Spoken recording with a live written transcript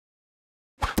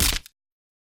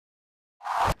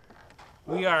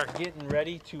We are getting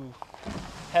ready to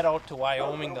head out to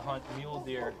Wyoming to hunt mule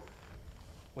deer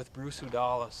with Bruce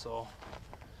Udala, so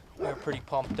we're pretty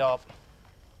pumped up.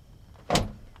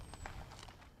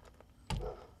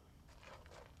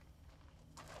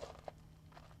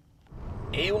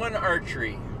 A1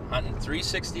 Archery, hunting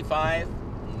 365,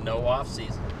 no off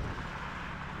season.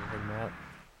 Hey, Matt.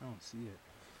 I don't see it.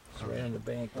 It's right on the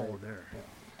bank. Oh, there.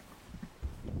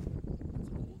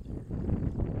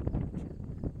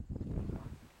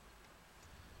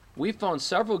 We found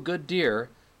several good deer.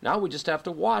 Now we just have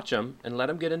to watch them and let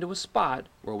them get into a spot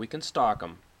where we can stalk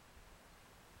them.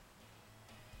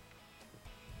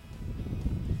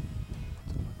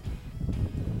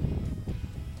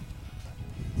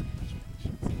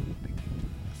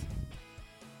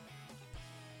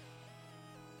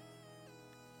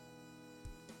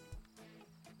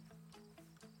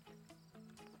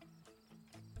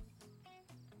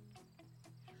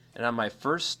 And on my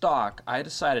first stalk, I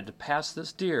decided to pass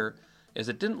this deer as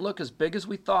it didn't look as big as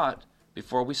we thought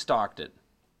before we stalked it.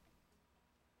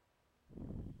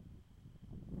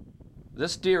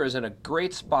 This deer is in a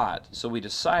great spot, so we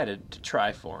decided to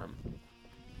try for him.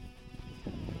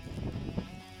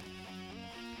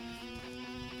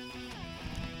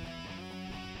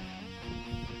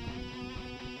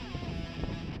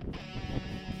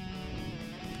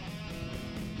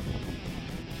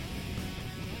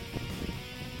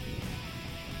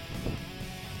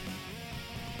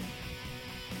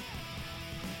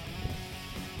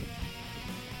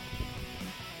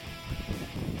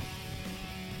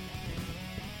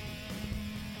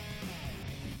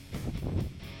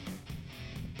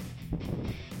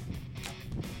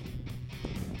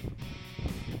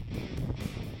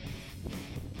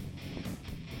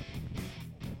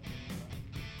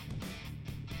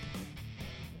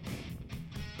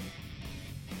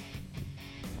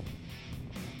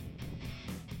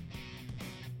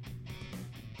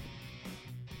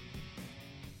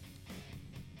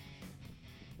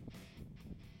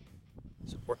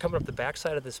 So we're coming up the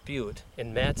backside of this butte,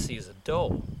 and Matt sees a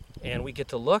doe, and we get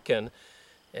to looking, and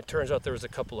it turns out there was a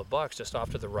couple of bucks just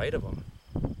off to the right of him.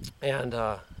 And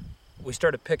we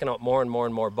started picking out more and more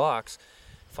and more bucks.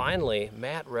 Finally,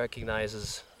 Matt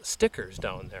recognizes stickers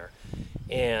down there.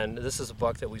 And this is a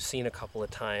buck that we've seen a couple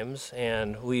of times,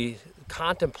 and we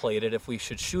contemplated if we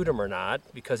should shoot him or not,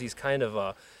 because he's kind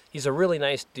of he's a really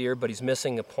nice deer, but he's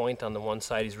missing a point on the one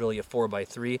side. He's really a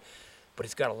 4x3. But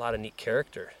he's got a lot of neat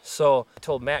character. So I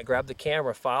told Matt, grab the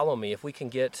camera, follow me. If we can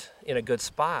get in a good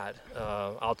spot,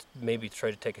 I'll maybe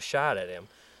try to take a shot at him.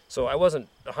 So I wasn't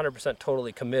 100%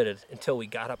 totally committed until we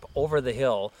got up over the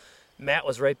hill. Matt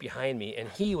was right behind me, and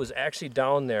he was actually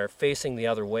down there facing the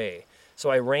other way.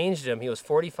 So I ranged him. He was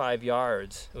 45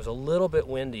 yards. It was a little bit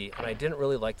windy, and I didn't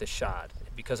really like the shot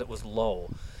because it was low.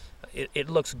 It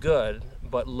looks good,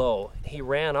 but low. He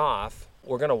ran off.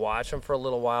 We're going to watch him for a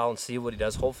little while and see what he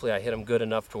does. Hopefully I hit him good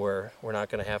enough to where we're not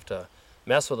going to have to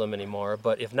mess with him anymore.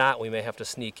 But if not, we may have to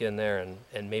sneak in there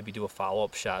and maybe do a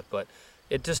follow-up shot. But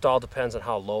it just all depends on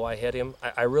how low I hit him.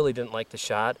 I really didn't like the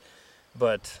shot,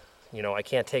 but you know, I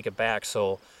can't take it back.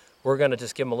 So we're going to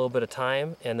just give him a little bit of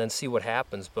time and then see what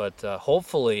happens. But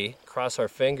hopefully, cross our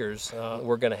fingers,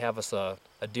 we're going to have us a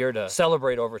deer to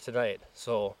celebrate over tonight.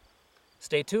 So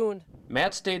stay tuned.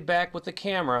 Matt stayed back with the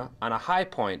camera on a high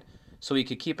point so he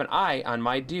could keep an eye on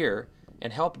my deer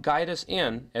and help guide us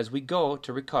in as we go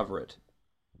to recover it.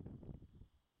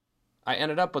 I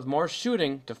ended up with more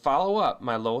shooting to follow up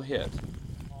my low hit.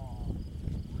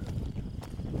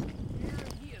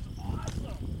 He is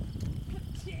awesome.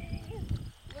 Ka-ting!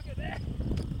 Look at that.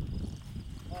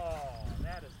 Oh,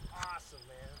 that is awesome,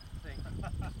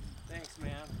 man. Thanks,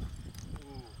 man.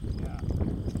 Ooh, yeah.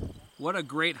 What a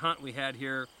great hunt we had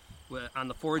here on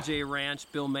the 4J Ranch,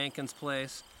 Bill Mankin's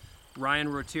place. Ryan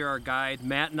Rotier, our guide,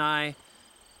 Matt and I,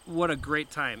 what a great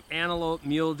time. Antelope,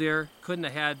 mule deer, couldn't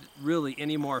have had really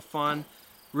any more fun.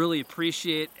 Really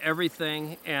appreciate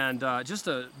everything, and just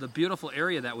the beautiful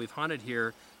area that we've hunted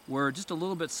here. We're just a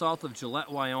little bit south of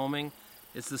Gillette, Wyoming.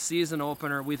 It's the season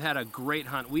opener. We've had a great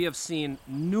hunt. We have seen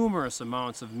numerous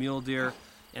amounts of mule deer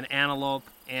and antelope,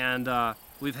 and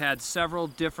we've had several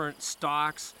different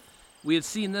stalks. We had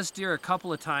seen this deer a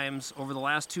couple of times over the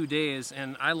last 2 days,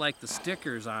 and I like the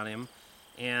stickers on him.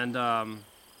 And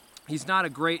he's not a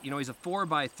great, he's a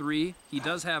 4x3. He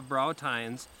does have brow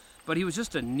tines, but he was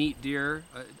just a neat deer,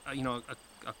 a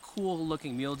cool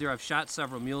looking mule deer. I've shot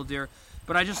several mule deer,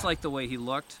 but I just liked the way he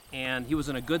looked, and he was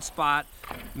in a good spot.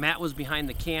 Matt was behind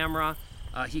the camera.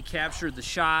 He captured the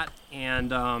shot,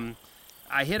 and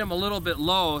I hit him a little bit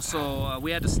low, so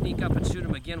we had to sneak up and shoot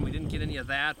him again. We didn't get any of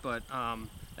that, but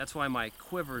That's why my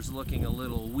quiver's looking a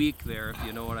little weak there, if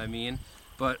you know what I mean.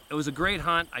 But it was a great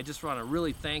hunt. I just want to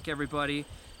really thank everybody.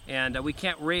 And we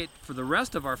can't wait for the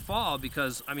rest of our fall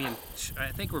because, I mean, I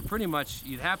think we're pretty much,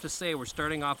 you'd have to say we're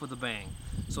starting off with a bang.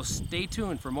 So stay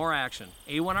tuned for more action.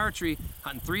 A1 Archery,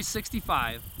 hunting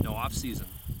 365, no off season.